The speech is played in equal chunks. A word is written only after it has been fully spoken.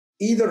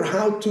either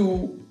how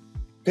to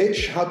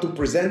pitch, how to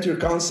present your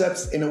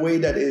concepts in a way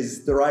that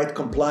is the right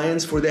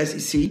compliance for the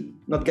SEC,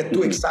 not get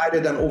too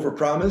excited and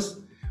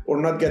overpromise, or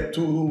not get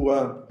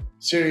too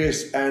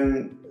serious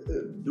and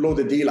blow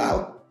the deal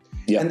out.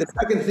 Yeah. And the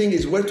second thing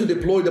is where to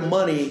deploy the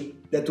money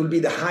that will be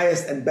the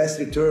highest and best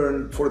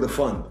return for the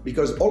fund.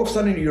 Because all of a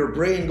sudden your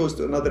brain goes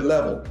to another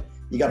level.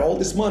 You got all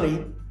this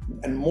money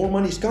and more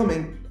money is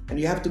coming, and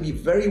you have to be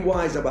very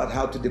wise about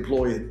how to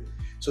deploy it.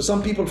 So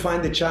some people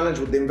find the challenge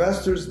with the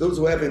investors. Those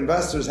who have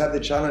investors have the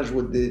challenge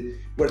with the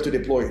where to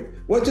deploy it.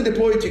 Where to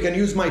deploy it, you can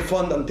use my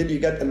fund until you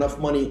get enough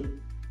money.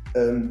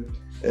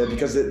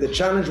 Because the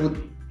challenge with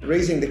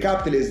raising the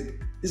capital is,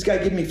 this guy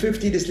gave me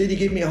 50, this lady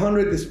gave me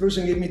 100, this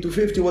person gave me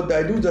 250. What do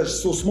I do?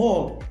 That's so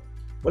small.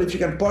 Well, if you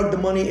can park the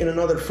money in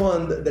another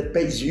fund that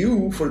pays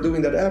you for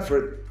doing that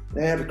effort,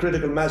 and have a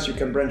critical mass, you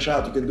can branch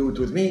out, you can do it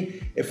with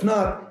me. If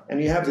not,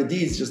 and you have the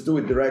deeds, just do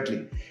it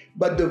directly.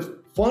 But the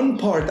fun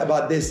part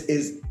about this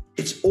is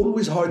it's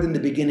always hard in the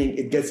beginning,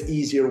 it gets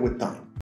easier with time.